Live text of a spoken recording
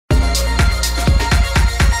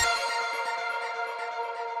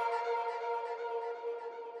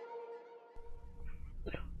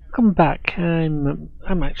welcome back. I'm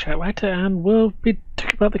Max Writer, and we'll be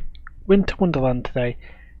talking about the Winter Wonderland today.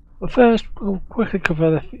 But first, we'll quickly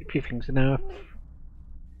cover a few things.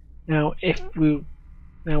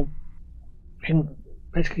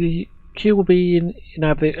 Basically, Q will be in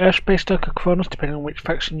either Earth, Space Dock or Kronos, depending on which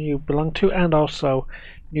faction you belong to, and also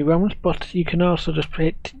New Romans. But you can also just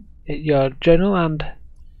hit your journal and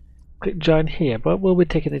click join here. But we'll be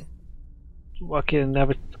taking a walk in and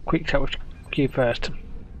have a quick chat with Q first.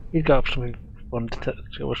 He's got something fun to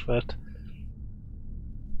show us first.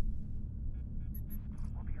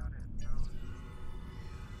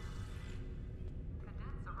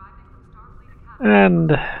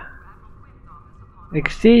 And you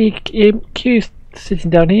can see Q's sitting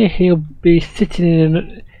down here. He'll be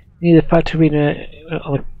sitting near the fight arena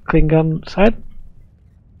on the Klingon side.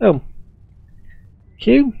 Oh,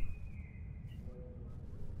 Q.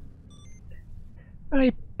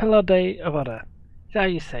 I Pelode of Honor. Is that how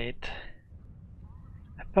you say it?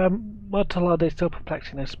 I find Mortalode so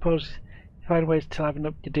perplexing. I suppose you find ways to liven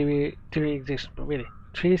up your dewy existence, but really,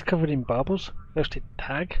 trees covered in baubles, roasted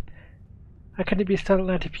tag. How can it be a silent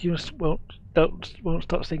night if you won't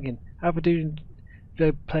stop singing? How do you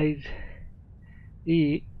enjoy playing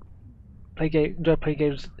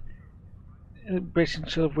games, embracing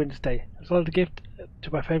chill of winter's day? As well as a gift to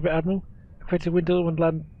my favourite admiral, I created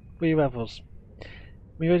Wonderland for your revels.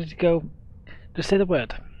 Are you ready to go? Just say the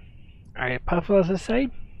word. Are you powerful as I say?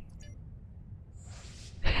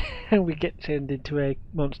 And we get turned into a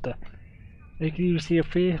monster. You can even see a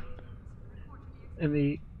fear in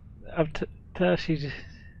the avatar. She's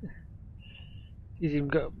even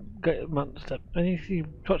got a monster. And you see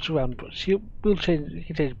trots around, but she will change.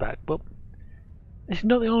 He change back. But it's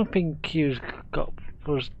not the only thing Q's got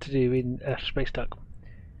for us to do in Space Dock.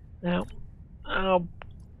 Now, our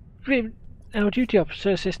duty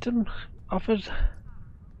officer system offers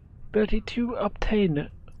ability to obtain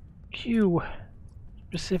Q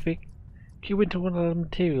Winter Wonderland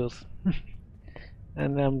materials.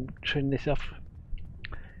 And I'm turning this off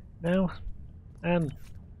now. And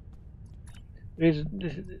this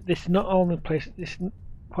is not only place. This is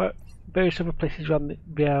quite various other places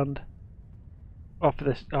beyond after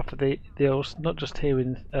the O's, not just here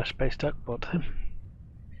in Space Dock, but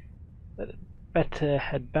better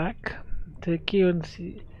head back to Q and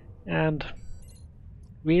see. And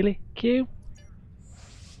really, Q?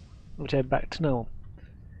 We'll head back to normal.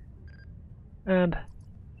 And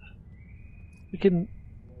we can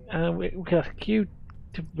ask Q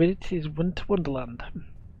to visit his Winter Wonderland.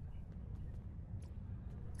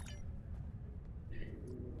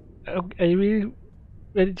 Are you really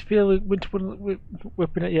ready to feel the Winter Wonderland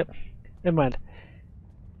whipping at you? Never mind.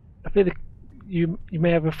 I feel that you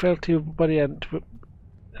may have a frailty of body and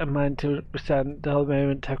mind to withstand the whole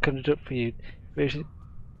moment I've conjured up for you.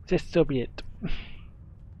 Just so be it.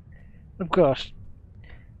 Of course,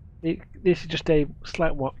 this is just a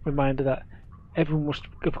slight reminder that everyone must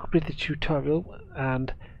complete the tutorial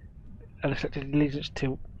and accept allegiance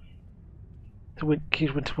to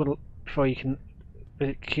Q's Winter Wonderland before you can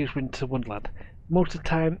visit Q's Winter Wonderland. Most of the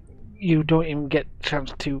time, you don't even get a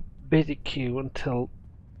chance to visit Q until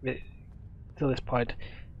this point,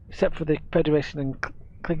 except for the Federation and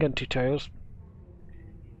Klingon tutorials.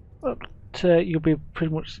 But you'll be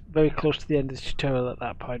pretty much very close to the end of the tutorial at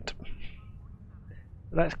that point.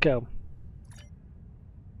 Let's go.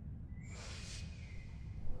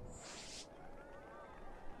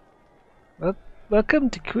 Welcome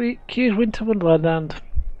to Q's Winter Wonderland, and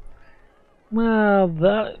well,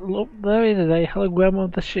 there is a hologram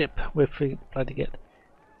of the ship we're planning to get.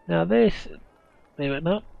 Now this, believe it or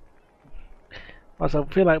not, whilst I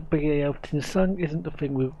feel like bringing out in song isn't the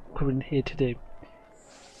thing we're coming here to do.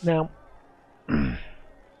 Now,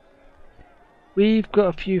 we've got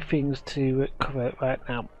a few things to cover right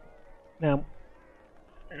now. Now,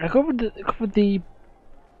 I covered the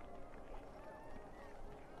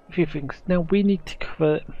few things. Now we need to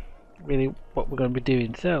cover really what we're going to be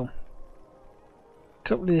doing. So,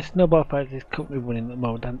 currently the snowball fight is currently running at the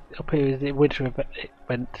moment, and up here is the winter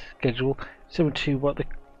event schedule, similar to what the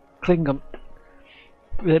Klingon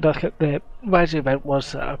the Rising event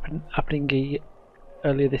was happening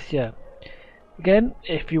earlier this year. Again,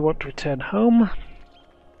 if you want to return home,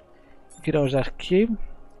 you can always ask Q,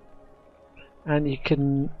 and you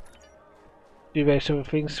can do various other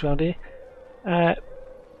things around here.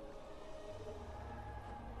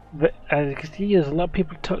 But as you can see, there's a lot of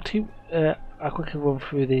people to talk to. I'll quickly run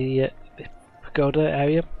through the pagoda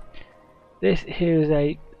area. This here is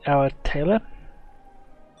our tailor,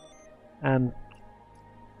 and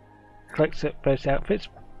collects various outfits.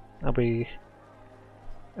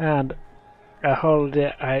 And a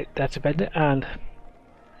holiday that's a vendor and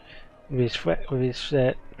with his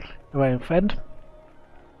Ryan friend.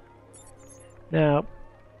 Now,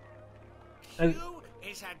 You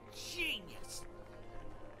is a genius.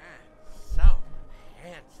 So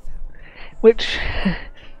handsome. which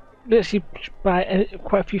lets you buy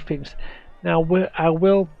quite a few things. Now, I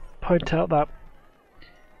will point out that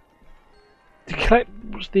to collect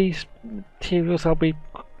these materials,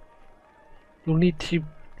 you'll need to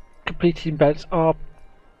complete events or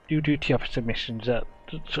do duty officer missions,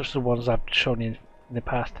 such as the ones I've shown you in the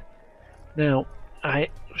past. Now,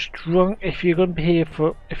 if you're going to be here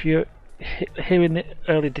if you're here in the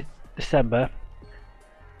early December,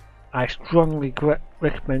 I strongly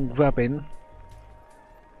recommend grabbing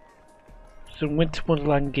some Winter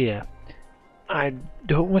Wonderland gear. I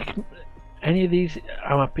don't recommend any of these.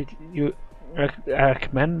 I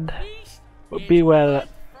recommend, but be aware that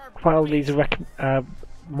quite a lot of these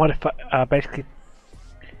are basically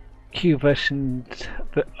Q versions,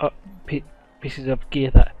 pieces of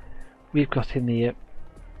gear that we've got in the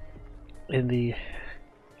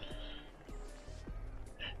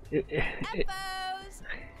Appos!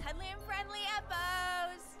 Cuddly and friendly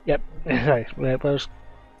Appos! Yep, sorry, those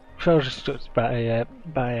instructed by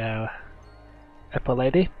our Apple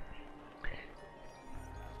lady.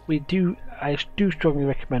 I do strongly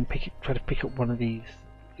recommend try to pick up one of these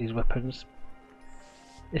weapons.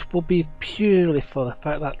 This will be purely for the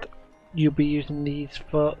fact that you'll be using these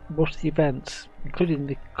for most of the events, including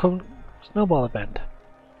the current snowball event.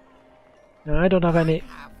 Now I don't have any,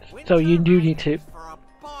 so you do need to.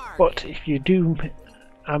 But if you do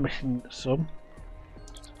are missing some,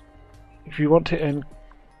 if you want to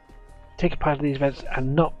take a part of these events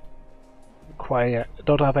and don't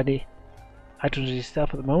have any items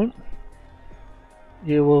yourself at the moment,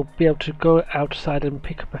 you will be able to go outside and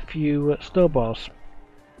pick up a few snowballs,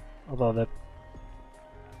 although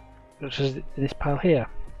which is in this pile here,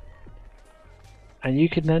 and you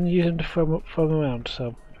can then use them to throw them around.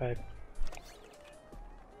 So if I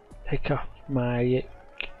take off my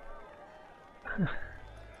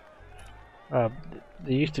there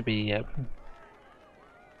used to be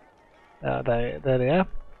there they are,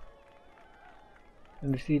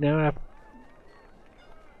 and you see now I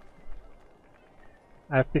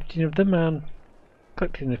have 15 of them, and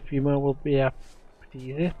collecting a few more will be pretty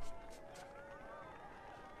easy.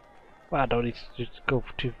 But I don't need to just go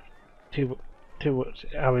for too much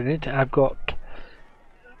hour in it. I've got,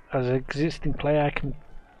 as an existing player, I can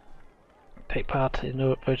take part in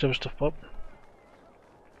various other stuff up.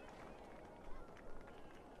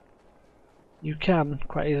 You can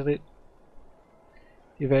quite easily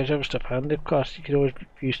do various other stuff, and of course you can always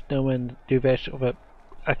use snowmen and do various other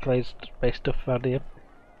accolades based stuff around here.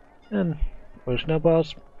 And for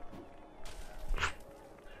snowballs,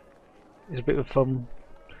 it's a bit of fun.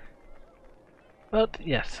 But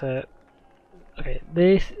yes, okay.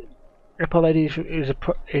 This Apple lady is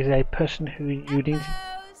a person who you need.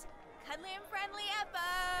 Appos! Cuddly and friendly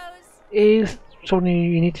Appos! Is someone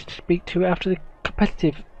you need to speak to after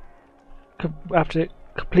completing the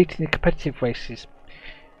competitive races.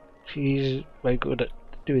 She's very good at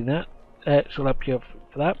doing that. She'll help you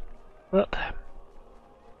for that.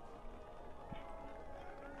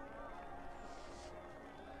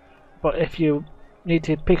 But if you need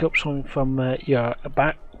to pick up something from your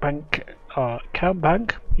bank or account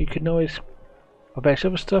bank, you can always, or various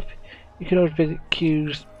other stuff, you can always visit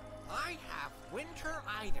Q's. I have winter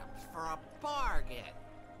items for a bargain.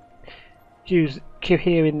 Q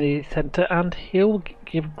here in the centre, and he'll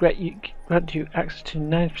grant you access to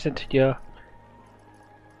 9% of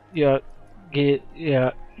your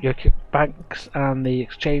banks and the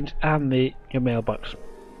exchange and your mailbox.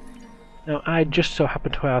 Now I just so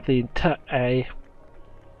happen to have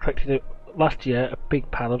collected last year a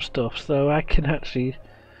big pile of stuff, so I can actually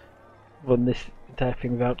run this entire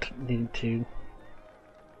thing without needing to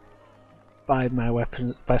buy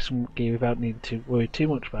some gear without needing to worry too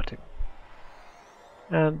much about it.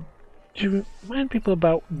 And to remind people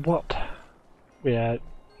about what we are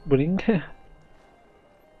running,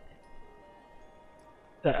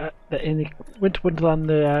 that in the Winter Wonderland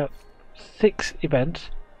there are 6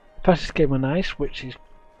 events. Fastest game on ice, which is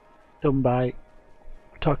done by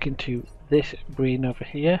talking to this green over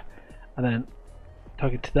here, and then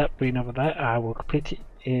talking to that green over there. I will complete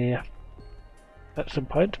it at some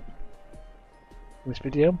point in this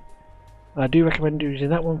video. I do recommend using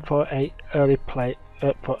that one for early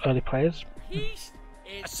players.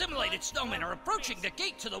 Assimilated snowmen are approaching the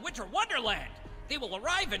gate to the Winter Wonderland. They will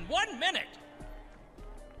arrive in 1 minute.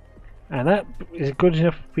 And that is a good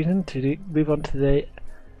enough reason to move on to the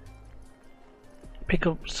pick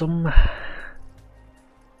up some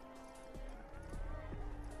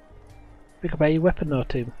pick up a weapon or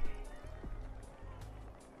two.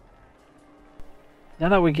 Now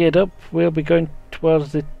that we're geared up, we'll be going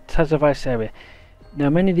towards the Pt2 Ice area. Now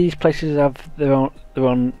many of these places have their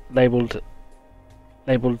own labelled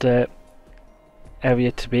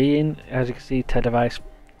area to be in. As you can see, Pt2 Ice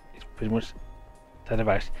is pretty much Pt2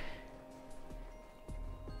 Ice.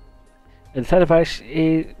 And Pt2 Ice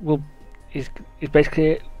is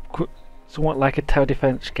basically somewhat like a tower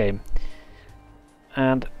defense game.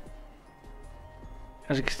 And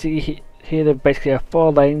as you can see here, there basically are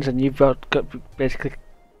 4 lanes, and you've got to basically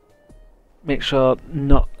make sure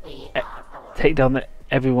not take down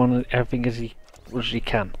everyone and everything as you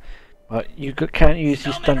can. But you can't use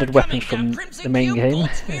your standard weapons from the main game,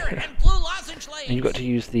 and you've got to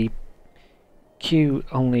use the Q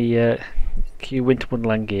Winter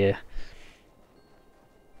Wonderland gear.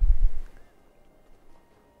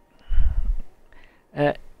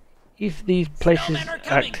 Each of these places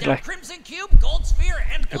act like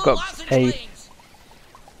I've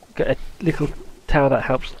got a little tower that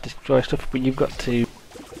helps destroy stuff, but you've got to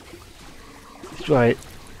destroy it,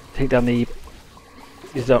 take down the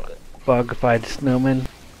bargified snowmen.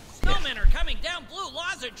 Snowmen are coming down Blue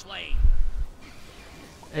Lozenge Lane.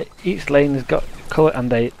 Each lane has got a colour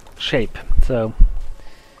and a shape, so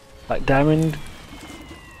like diamond,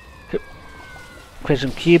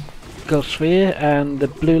 crimson cube, gold sphere, and the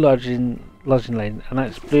blue lodging lane. And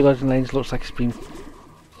that's blue lodging lanes looks like it's been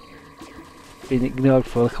ignored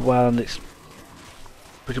for a little while, and it's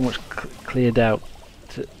pretty much cleared out.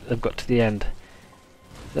 They've got to the end.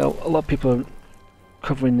 So a lot of people are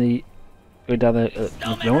covering going down there at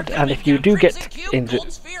the moment, and if you do get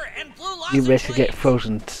injured, you basically get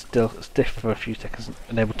frozen, still stiff for a few seconds,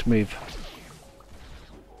 unable to move.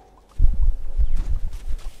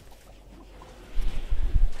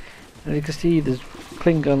 As you can see, there's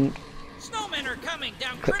Klingon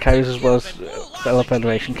characters as well as fellow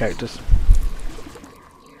Federation characters.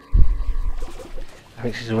 I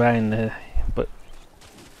think she's Ryan, but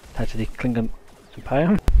tied to the Klingon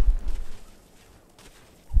Empire.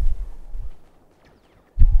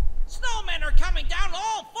 Snowmen are coming down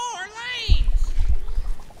all 4 lanes.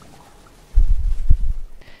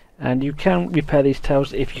 And you can repair these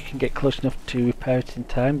towers if you can get close enough to repair it in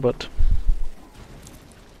time, but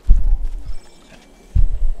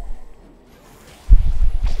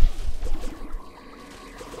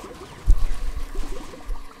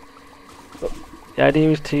the idea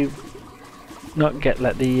is to not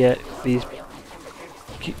let these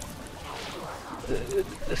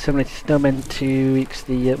assimilated snowmen to reach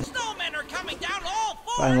the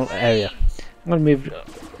final area. I'm going to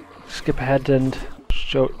skip ahead and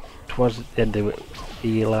show towards the end of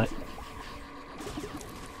the line.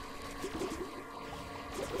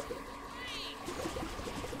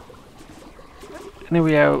 And here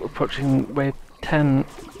we are approaching wave 10.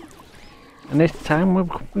 And this time we're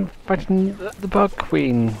fighting the Bog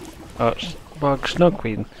Queen, or Bog Snow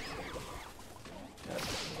Queen.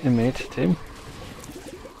 In a minute or two.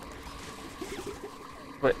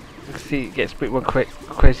 But you can see it gets a bit more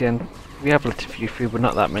crazy, and we have let a few through, but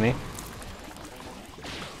not that many.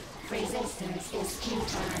 Resistance is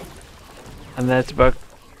futile. And there's the Bog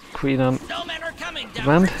Queen on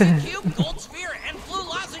command.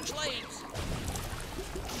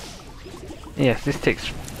 Yes, this takes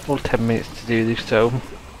full 10 minutes to do this, so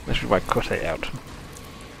let's try to cut it out.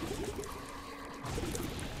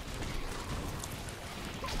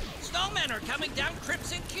 Snowmen are coming down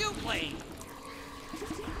Crimson Cube Lane.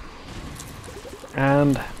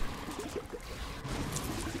 And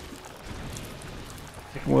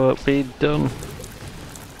will it be done?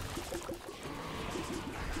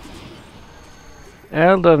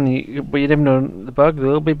 Well done, but you never know, the bug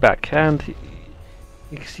will be back, and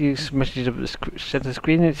you can see some messages up the center of the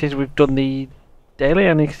screen. It says we've done the daily,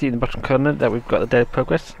 and you can see in the bottom corner that we've got the daily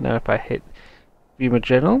progress. Now if I hit view my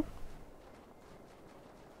journal,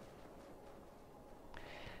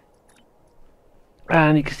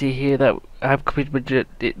 and you can see here that I've completed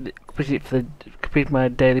my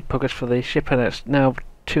daily progress for the ship, and it's now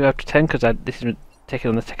 2 out of 10 because this is taken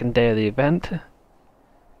on the second day of the event.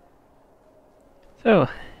 So,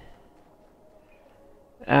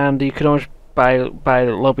 and you can always buy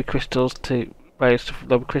lobby crystals to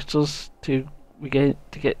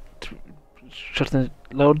shorten the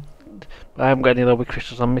load. But I haven't got any lobby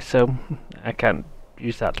crystals on me, so I can't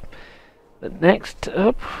use that. But next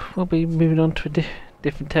up, we'll be moving on to a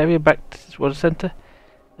different area, back to the water centre,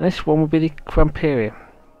 and this one will be the Kramp'ihri.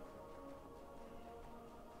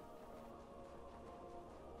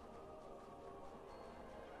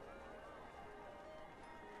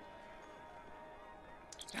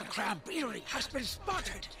 Kramp'ihri has been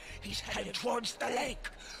spotted. He's heading towards the lake.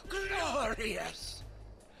 Glorious!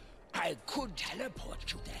 I could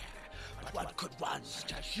teleport you there, but what could one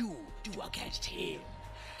such as you do against him?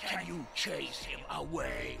 Can you chase him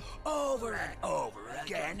away over and over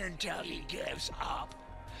again until he gives up?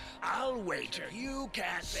 I'll wager you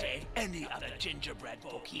can't save any of the gingerbread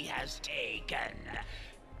folk he has taken.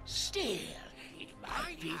 Still, it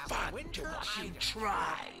might be fun to watch him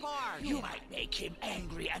try. You might make him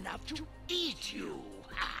angry enough to eat you.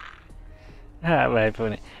 Ah, very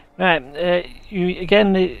funny. Right,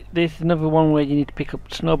 there's another one where you need to pick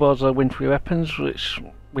up snowballs or wintry weapons, which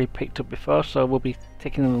we picked up before, so we'll be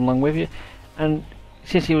taking them along with you. And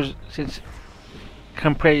since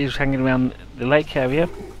Kramp'ihri is hanging around the lake area,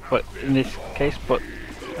 but in this case, but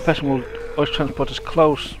a person will always transport us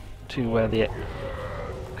close to where the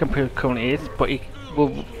Kramp'ihri currently is, but he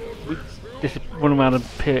will just run around and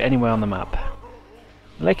appear anywhere on the map.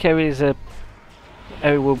 The lake area is a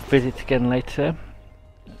area we'll visit again later,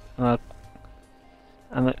 and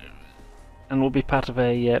we'll be part of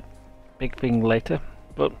a big thing later.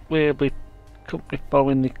 But we'll be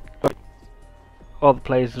following all the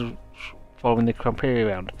players following the Kramp'ihri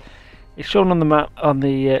around. It's shown on the map, on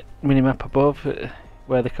the mini map above,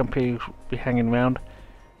 where the Kramp'ihri will be hanging around,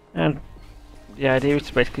 and the idea is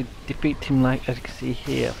to basically defeat him, like as you can see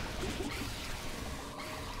here.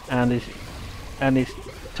 And his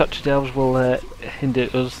touch elves will hinder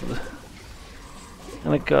us.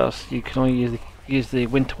 And of course, you can only use the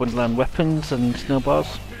Winter Wonderland weapons and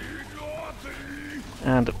snowballs.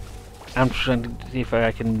 And I'm trying to see if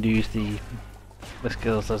I can use the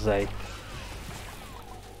skills as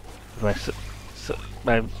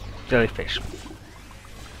my jellyfish.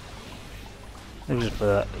 Maybe just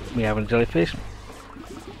for me having a jellyfish,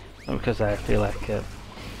 not because I feel like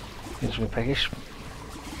it's really peckish.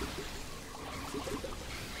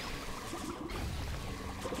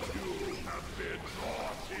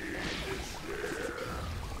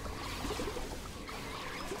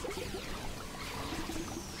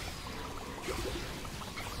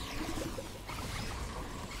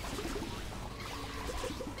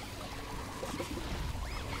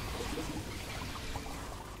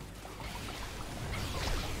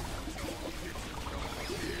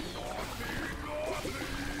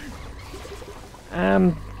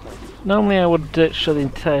 Normally I would show the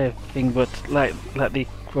entire thing, but like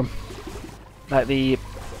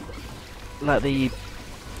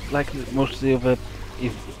most of the other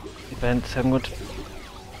events, I'm going to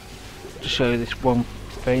show you this one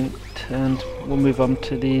event, and we'll move on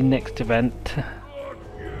to the next event.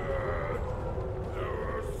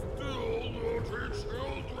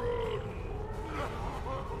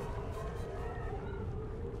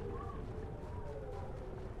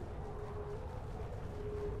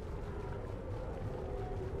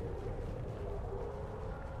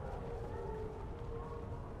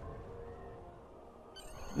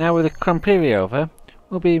 Now with the Kramp'ihri over,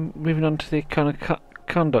 we'll be moving on to the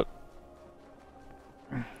conduct.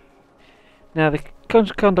 Now the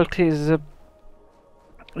conduct is in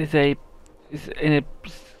a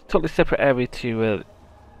totally separate area to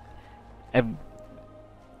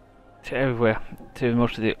everywhere, to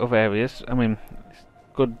most of the other areas. I mean, it's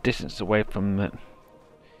a good distance away from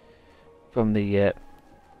the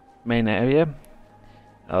main area,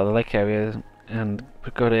 or the lake area and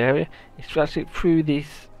pagoda area. It's actually through this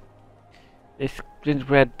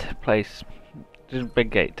gingerbread place,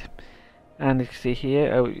 gingerbread gate, and you can see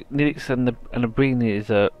here Nilix and the Brini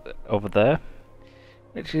is over there,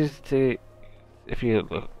 which is if you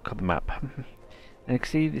look at the map, and you can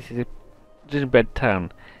see this is a gingerbread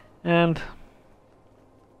town, and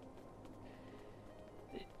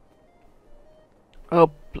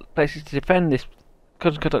all places to defend this.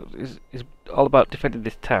 Conduct is all about defending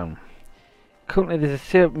this town. Currently there's a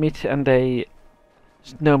syrup meter and a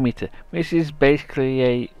snow meter, which is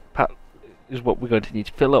basically is what we're going to need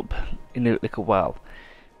to fill up in a little while.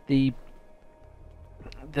 To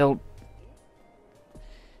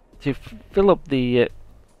fill up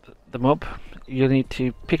them up, you'll need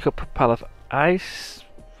to pick up a pile of ice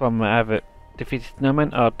from either defeated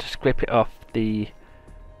snowmen or to scrape it off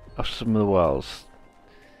some of the walls.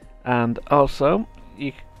 And also,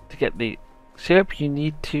 to get the syrup, you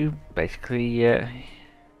need to basically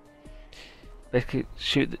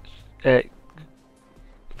shoot the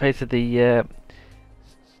face of the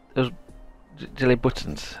those jelly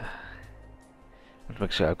buttons. I have to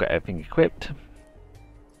make sure I've got everything equipped,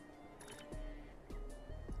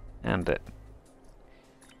 and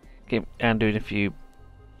doing a few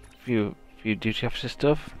duty officer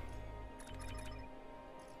stuff.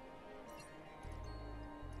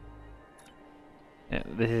 Yeah,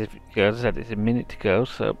 this is, as I said, it's a minute to go,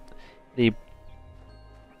 so the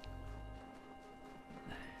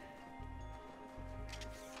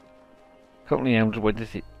currently I'm just waiting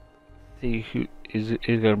to see who is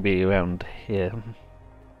going to be around here.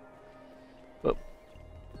 But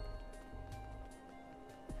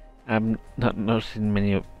I'm not noticing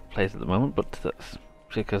many players at the moment, but that's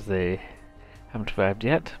because they haven't arrived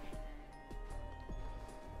yet.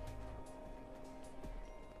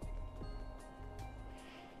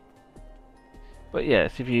 But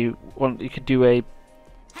yes, if you want, you could do a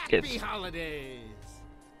Happy holidays!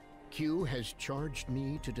 Q has charged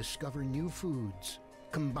me to discover new foods,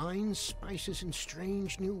 combine spices in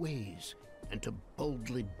strange new ways, and to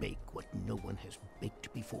boldly bake what no one has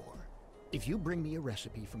baked before. If you bring me a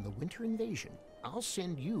recipe from the Winter Invasion, I'll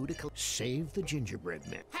send you to save the gingerbread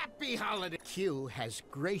man. Happy holiday! Q has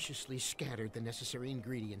graciously scattered the necessary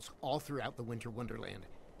ingredients all throughout the Winter Wonderland.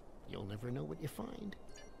 You'll never know what you find.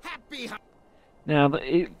 Happy holidays! Now,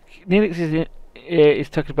 Neelix is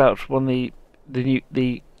talking about one of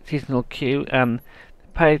the seasonal queue, and the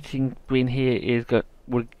painting green here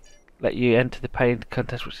will let you enter the paint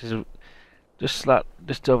contest, which is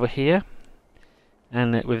just over here,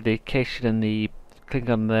 and with the Cation and the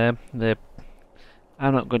Klingon there.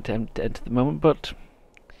 I'm not going to enter at the moment, but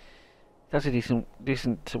that's a decent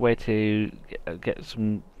way to get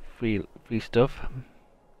some free stuff.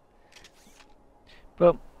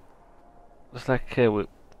 But looks like we're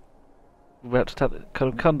about to start the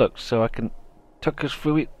code of conduct, so I can talk us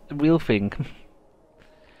through the real thing.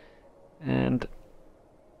 And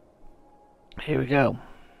here we go.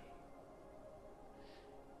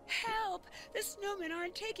 Help! The snowmen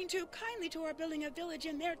aren't taking too kindly to our building a village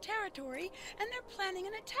in their territory, and they're planning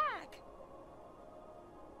an attack.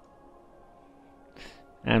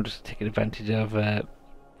 I'm just taking advantage of no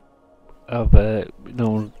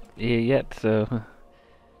one here yet, so.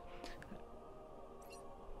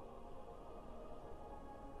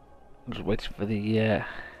 I'm just waiting for the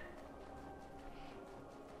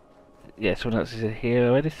yeah, someone else is here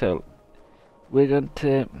already, so we're going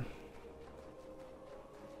to,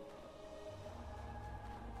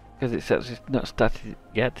 because it's actually not started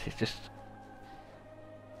yet, it's just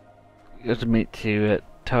got a minute to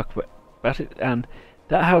talk about it. And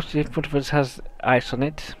that house in front of us has ice on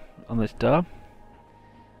it, on this door,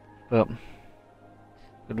 but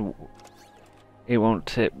it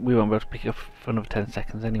won't. We won't be able to pick it up for another 10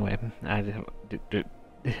 seconds anyway. I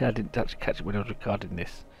didn't actually catch it when I was recording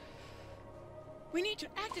this. We need to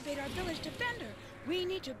activate our village defender. We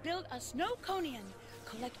need to build a snow conian,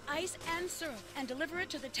 collect ice and syrup, and deliver it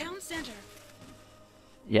to the town center.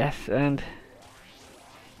 Yes, and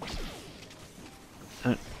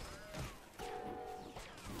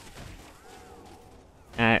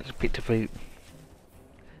I just picked up and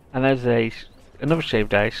there's another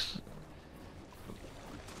shaved ice.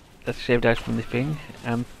 That's shaved ice from the thing,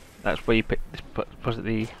 and that's where you deposit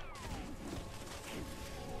the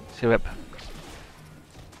syrup.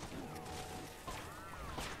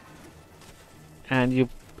 And you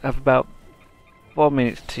have about 4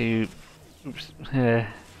 minutes to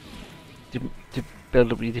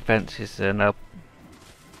build up your defences, and I'll.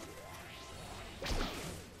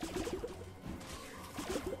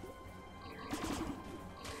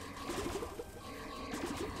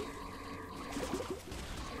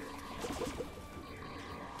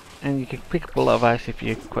 And you can pick up a lot of ice if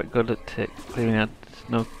you're quite good at clearing out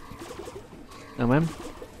snowmen.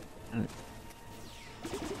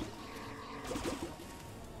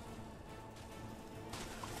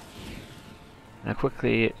 Now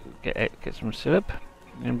quickly get some syrup.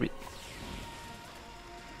 And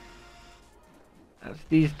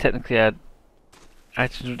these technically are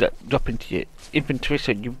items that drop into your inventory,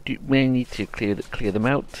 so you may need to clear them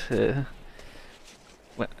out.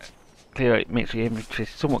 Make sure your inventory is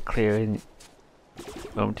somewhat clear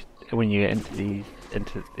when you enter the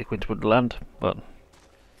Winter Wonderland. But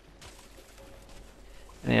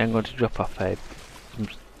anyway, I'm going to drop off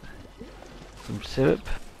some syrup.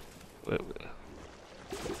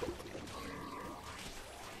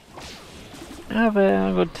 I'm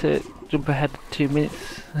going to jump ahead 2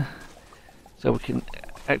 minutes so we can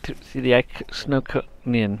see the snow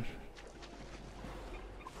conian.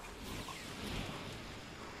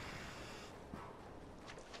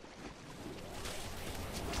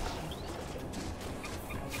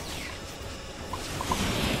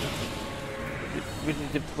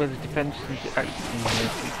 Where the defense is active in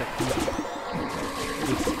 2 seconds.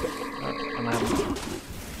 And I'm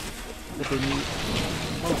with a new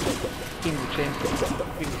finger change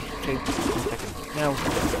in 2 seconds. Now,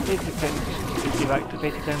 here's the defense. If you've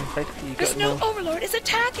activated them, basically you've The got snow overlord is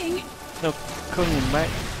attacking! No, Cunning, right?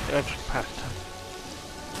 I just passed.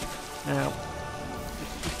 Now,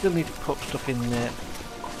 we still need to put stuff in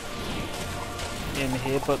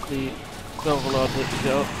here, but the Overlord is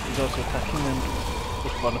also attacking, and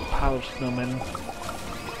there's one of Power's snowmen.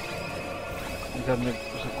 He's on the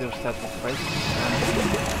other side of the place.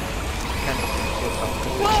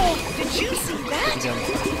 Whoa! Did you see that?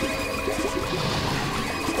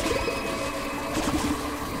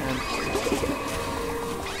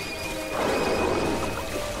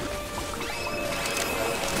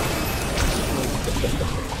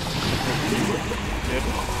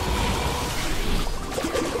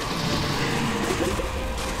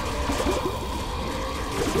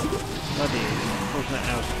 Bloody, wasn't it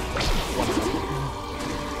out?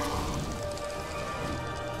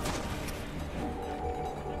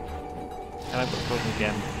 And I've got frozen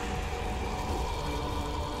again.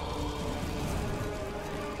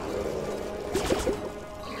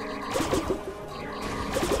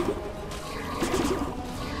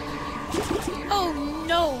 Oh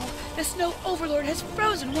no! The Snow Overlord has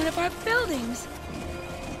frozen one of our buildings!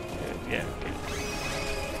 Yeah, okay.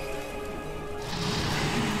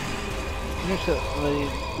 We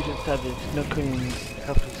just had the Snow Queen's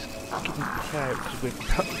help us keep the car because we're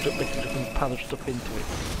putting pile of stuff into it.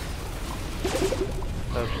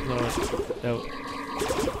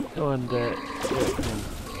 No one there.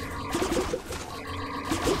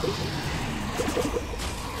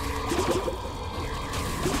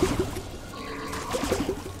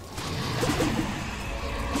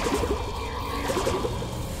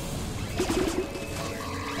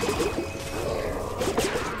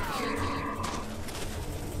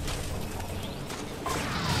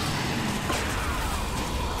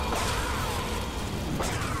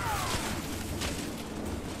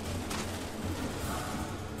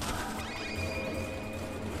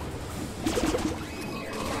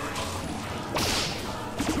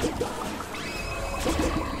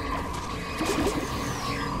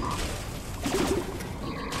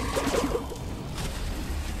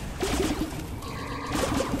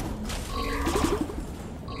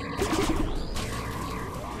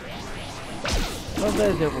 Well,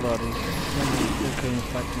 there's the Overlord. He's going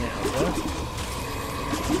fighting it out there.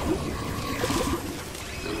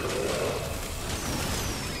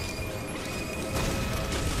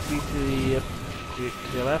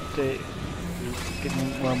 To the left, he's getting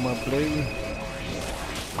one more blue.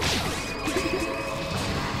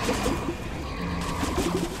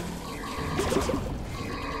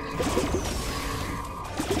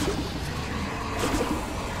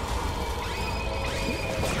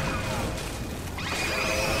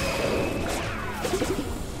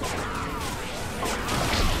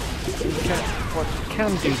 What you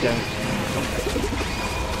can do down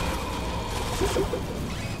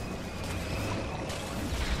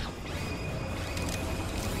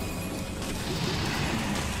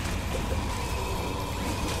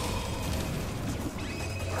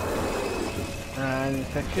and a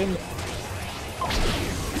second.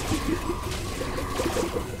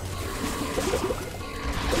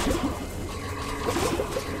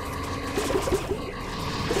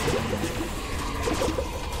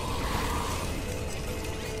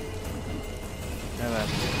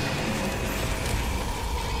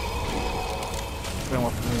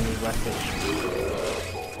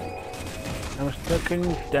 I'm stuck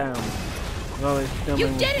down. Well, you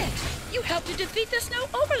did it! You helped to defeat the Snow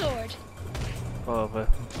Overlord! Over.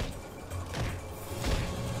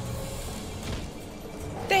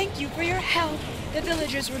 Thank you for your help. The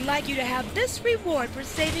villagers would like you to have this reward for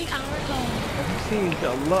saving our home. I can see you've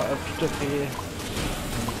got a lot of stuff here.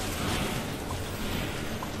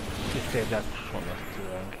 Just save that one last too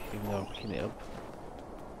long, even though I'm picking it up.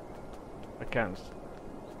 I can't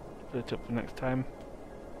split it up for next time.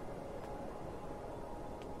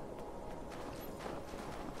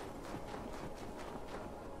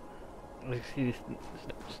 You see this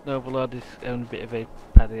Snow Overlord is having a bit of a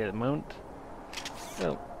paddy at the moment.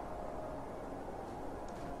 So,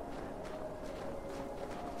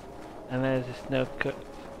 and there's a Snow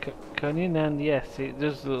Conian, and yes, it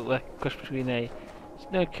does look like a cross between a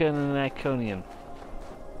Snow Cone and an Iconian.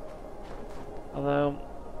 Although,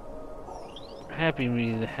 I have been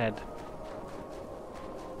reading ahead,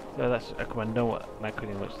 so that's I can know what an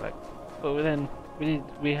Iconian looks like. But then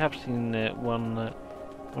we have seen one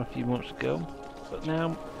a few months ago, but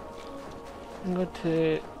now I'm going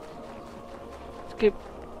to skip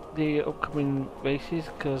the upcoming races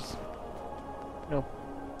because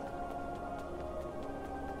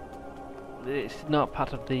it's not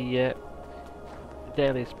part of the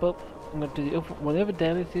dailies. But I'm going to do the other, one of the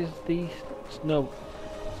dailies is the snow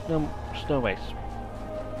race.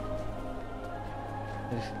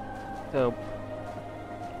 So,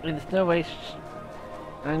 in the snow race,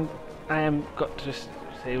 I am got to just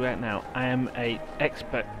say right now, I am a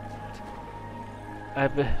expert.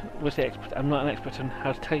 Was the expert? I'm not an expert on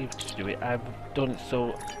how to tell you to do it. I've done it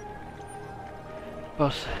for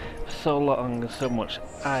so long and so much.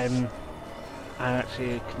 I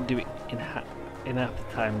actually can do it in half the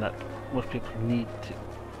time that most people need to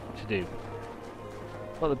do.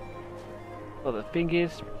 But the thing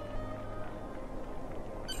is,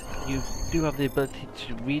 you do have the ability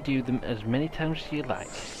to redo them as many times as you like.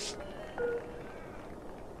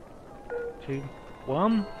 2,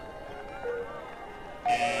 1.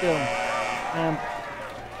 So,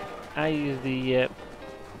 I use the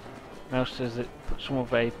mouse as some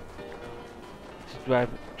of a to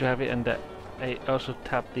drive it, and I also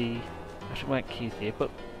tap the right keys here.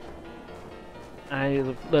 But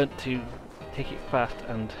I've learned to take it fast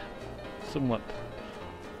and somewhat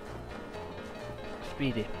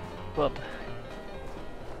speedy. But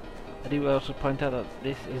I do also point out that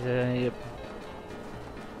this is a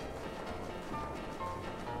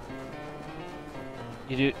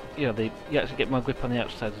you actually get more grip on the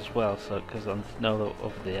outside as well, so because on snow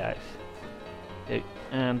over the ice.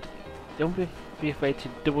 And don't be afraid to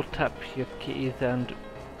double tap your keys and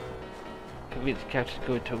convince the character to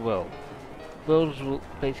go into a roll. Rolls will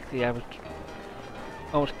basically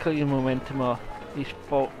almost kill your momentum, or at least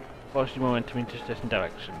force your momentum into a certain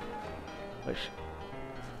direction, which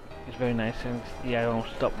is very nice. And you can see I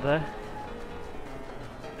almost stopped there,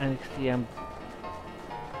 and you can see I'm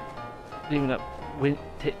leaving up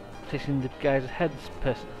placing the guy's head's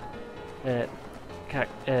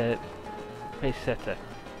pace setter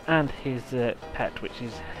and his pet, which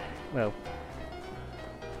is, well,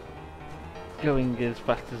 going as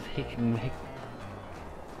fast as he can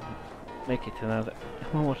make it, and I'm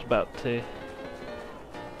almost about to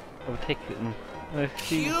overtake it. And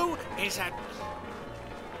Q is a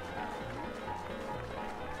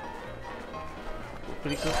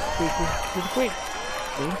pretty quick.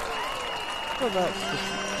 See? Well, that's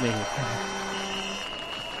just me.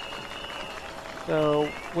 So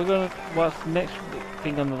we're gonna. What's the next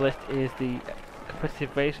thing on the list is the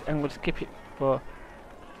competitive race. I'm going to skip it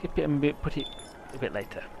and put it a bit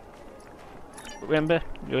later. But remember,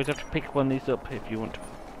 you always have to pick one of these up if you want to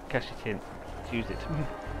cash it in to use it.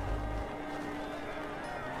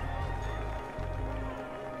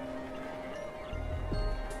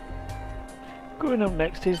 Going up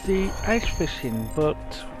next is the ice fishing, but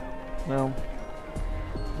well,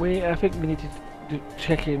 I think we need to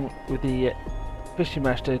check in with the fishing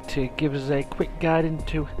master to give us a quick guide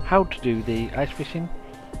into how to do the ice fishing.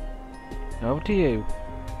 Over to you,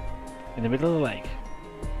 in the middle of the lake.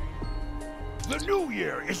 The new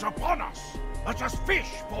year is upon us. Let us fish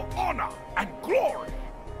for honor and glory.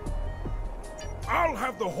 I'll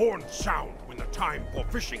have the horn sound when the time for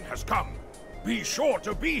fishing has come. Be sure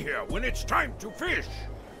to be here when it's time to fish.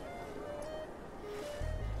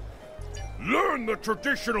 Learn the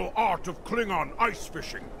traditional art of Klingon ice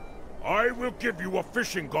fishing. I will give you a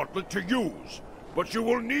fishing gauntlet to use, but you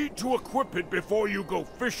will need to equip it before you go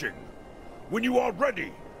fishing. When you are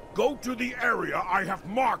ready, go to the area I have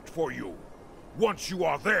marked for you. Once you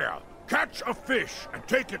are there, catch a fish and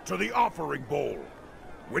take it to the offering bowl.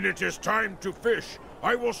 When it is time to fish,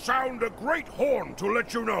 I will sound a great horn to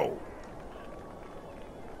let you know.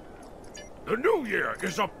 The new year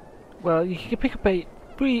is up. Well, you can pick up a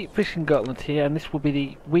free fishing gauntlet here, and this will be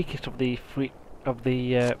the weakest of the free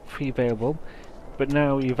available. But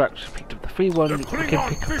now you've actually picked up the free one. The you can Klingon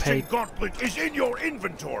pick up fishing gauntlet is in your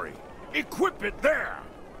inventory. Equip it there.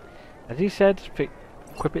 As you said,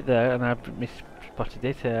 equip it there, and I've misspotted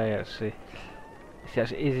it. It actually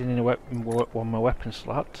is in one of my weapon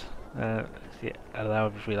slots. See, I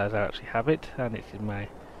now realise I actually have it, and it's in my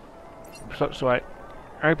slot. So I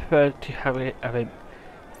prefer to have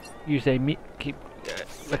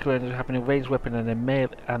recommend having a ranged weapon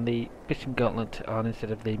and the fishing gauntlet on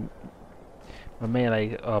instead of my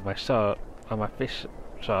melee or my sword or my fish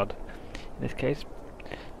sword in this case.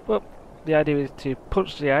 But the idea is to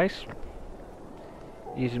punch the ice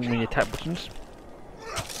using the attack buttons,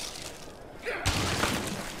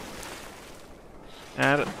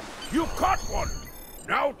 and you caught one.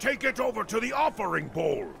 Now take it over to the offering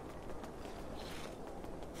bowl.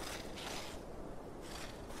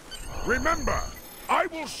 Remember, I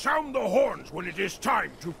will sound the horns when it is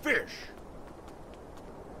time to fish.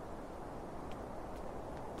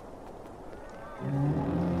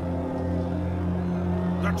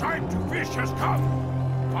 The time to fish has come.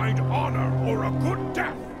 Find honor or a good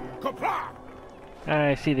death. Kapla!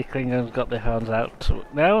 I see the Klingons got their hands out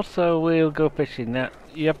now, so we'll go fishing. Now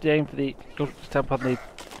you have to aim for the stamp on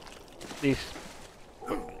this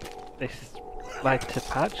lighter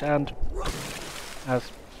patch, and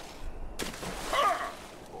as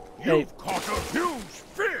You've caught a huge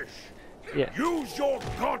fish! yeah, Use your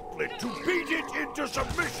gauntlet to beat it into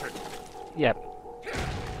submission! yeah.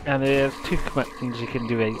 And there's two commands you can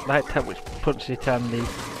do: a light tap which punches it, and the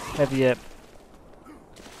heavier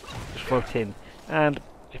just float in. And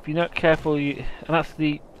if you're not careful, and that's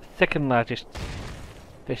the second largest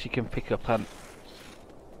fish you can pick up. And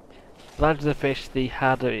the larger the fish, the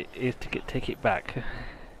harder it is to take it back.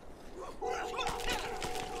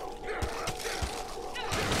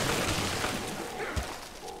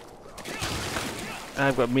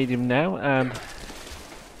 I've got medium now, and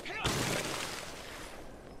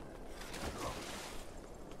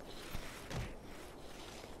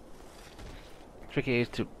tricky is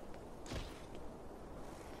to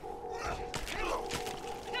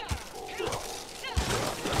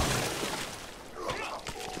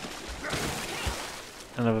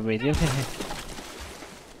another medium.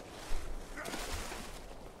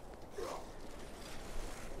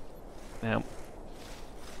 Now,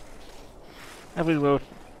 everywhere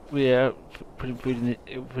we are putting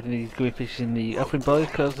these going fish in the open bowl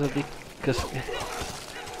because of the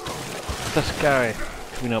scary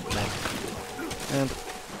coming up now. And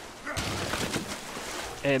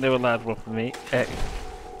another large one for me.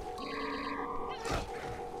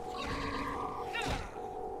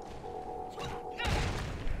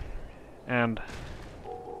 And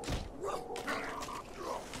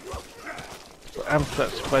I'm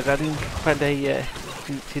surprised I didn't find a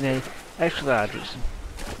extra large, which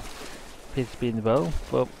appears to be in the bowl,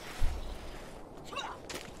 but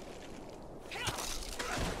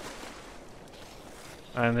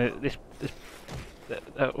and that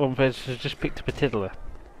one person has just picked up a tiddler.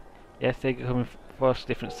 Yes, they come in 4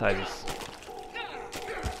 different sizes.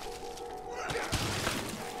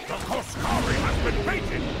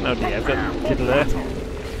 Oh dear, I've got a tiddler,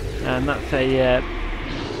 and that's a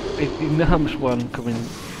enormous one coming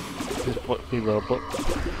this below, but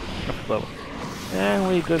not below. And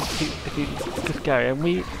we're going to defeat Kaskari, and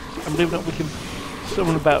I'm believing that we can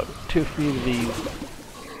summon about 2 or 3 of these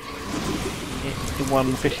in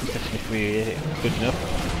one fishing session if we're good enough.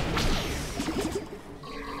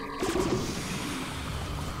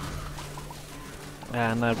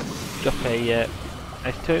 And I've got a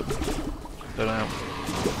ice tote. Go now.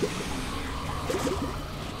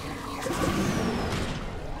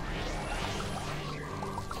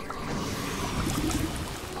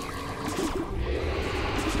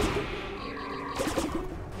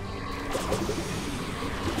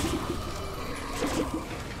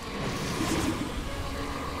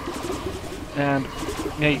 And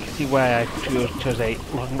yeah, you can see why I chose a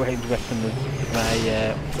long-range weapon with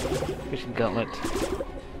my fishing gauntlet.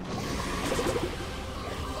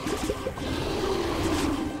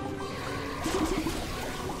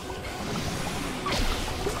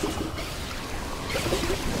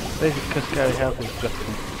 There's a Kaskari health is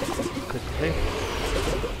dropping quickly.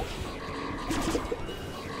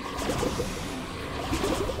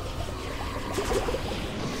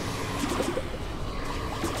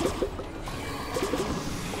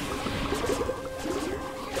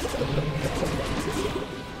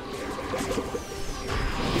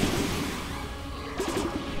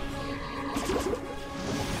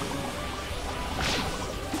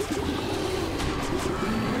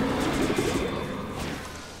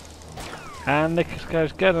 And the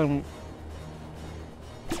Kaskari's good, and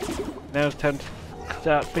now it's time to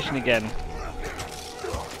start fishing again.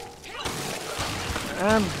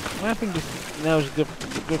 And I think now is a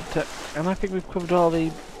good and I think we've covered all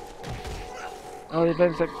the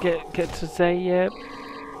events that get to say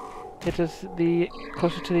get us the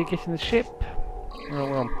closer to getting the ship. Oh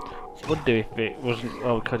well, would do if it wasn't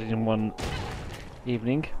all recorded in one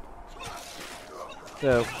evening.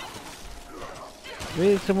 So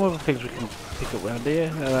there's some other things we can pick up around here,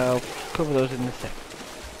 and I'll cover those in a sec.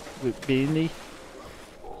 Being the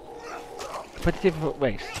competitive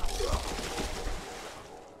race.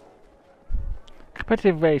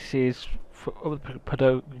 Competitive race is for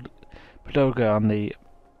Padoga on the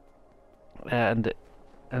and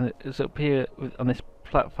it's up here on this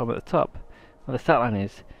platform at the top, where the start line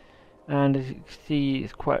is, and as you can see,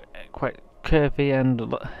 it's quite curvy, and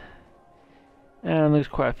there's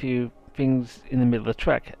quite a few things in the middle of the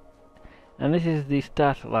track, and this is the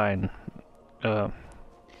start line,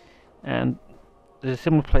 and there's a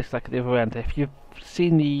similar place like at the other end. If you've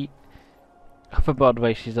seen the hoverboard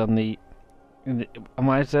races on the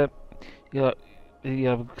Amisa, you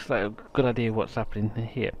have a good idea of what's happening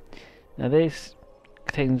here. Now this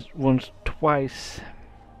runs twice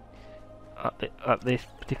at this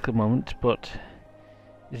particular moment, but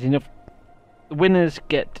there's enough. The winners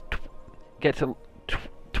get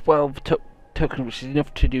 12 tokens, which is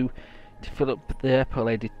enough to fill up the airport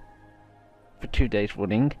lady for 2 days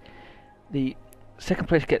running. The second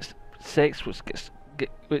place gets 6, which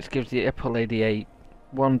gives the airport lady a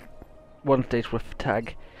one day's worth of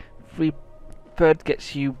tag. Third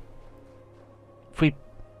gets you 3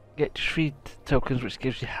 tokens, which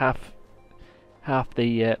gives you half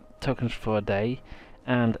the tokens for a day,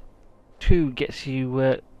 and 2 gets you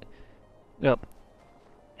well,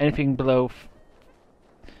 anything below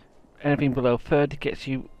third gets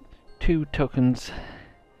you 2 tokens,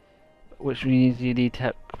 which means you need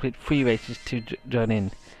to complete 3 races to join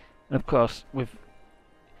in. And of course, with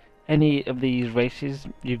any of these races,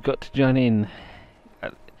 you've got to join in.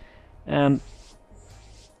 And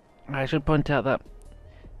I should point out that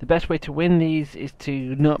the best way to win these is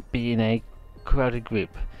to not be in a crowded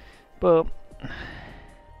group, but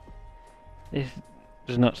this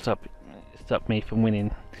does not stop me from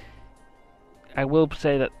winning. I will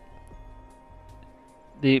say that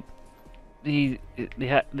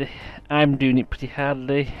I'm doing it pretty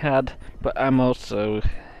hard, but I'm also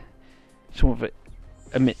somewhat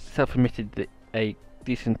self-admitted a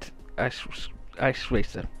decent ice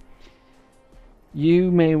racer.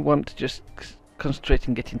 You may want to just concentrate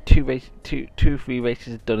on getting 2 or 3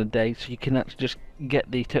 races done a day, so you can actually just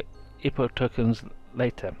get the Hippo tokens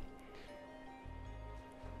later.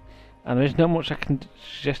 And there is not much I can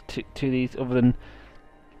suggest to these other than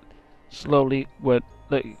slowly work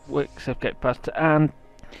yourself get past it. And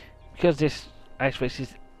because this ice race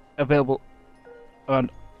is available on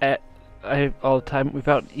all the time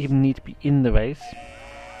without even need to be in the race,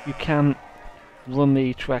 you can run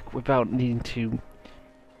the track without needing to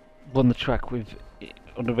run the track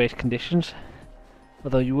under race conditions.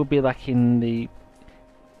 Although you will be lacking the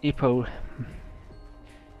Hippo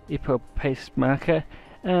pace marker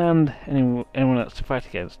and anyone else to fight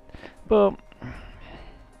against, but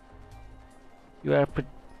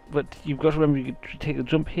you've got to remember you can take the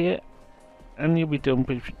jump here, and you'll be done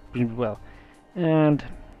pretty well. And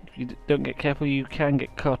if you don't get careful, you can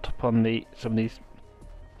get caught up on some of these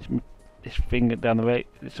this thing down the way,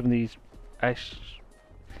 some of these ice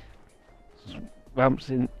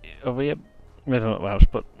ramps over here. I don't know what ramps,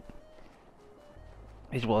 but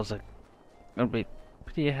it was gonna be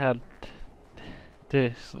pretty hard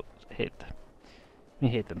to hit. Me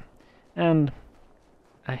hit them, and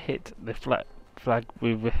I hit the flag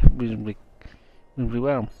reasonably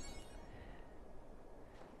well.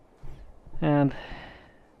 And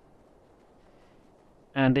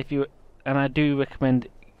I do recommend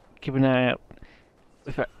keeping an eye out.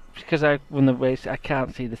 Because I won the race, I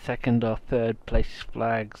can't see the 2nd or 3rd place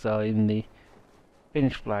flags or in the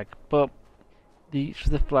finish flag, but the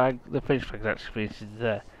finish flag is actually finished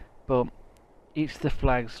there. But each of the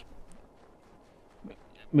flags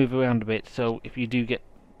move around a bit, so if you do get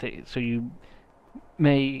you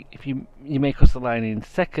may cross the line in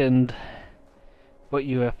 2nd, but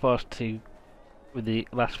you are forced to with the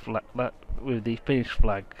last flag with the finish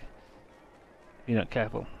flag if you're not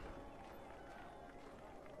careful.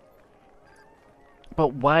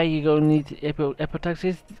 But why you going to need Hippo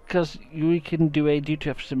taxis? Because you can do a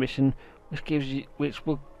duty-officer submission, which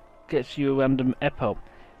will get you a random Hippo.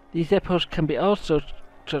 These Hippos can be also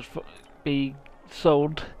be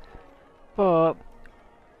sold for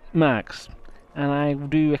marks, and I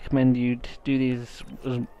do recommend you to do these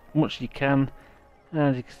as much as you can. And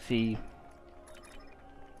as you can see,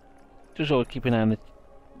 just always keep an eye on the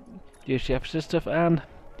duty officer stuff, and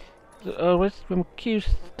always remember Q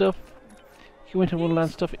stuff. Winter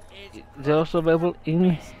Wonderland stuff is also available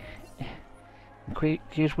in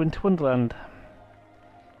Q's Winter Wonderland.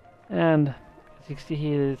 And as you can see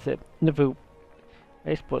here, there's another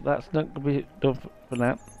race, but that's not going to be done for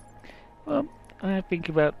now. Well, I think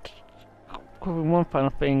about covering one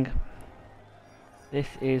final thing. This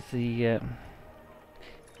is the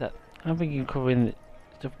that I'm thinking of covering the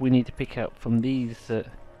stuff we need to pick out from these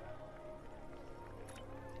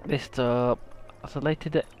list at a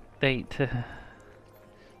later date.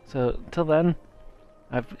 So until then,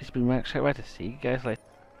 it's been Max. Right to see you guys later.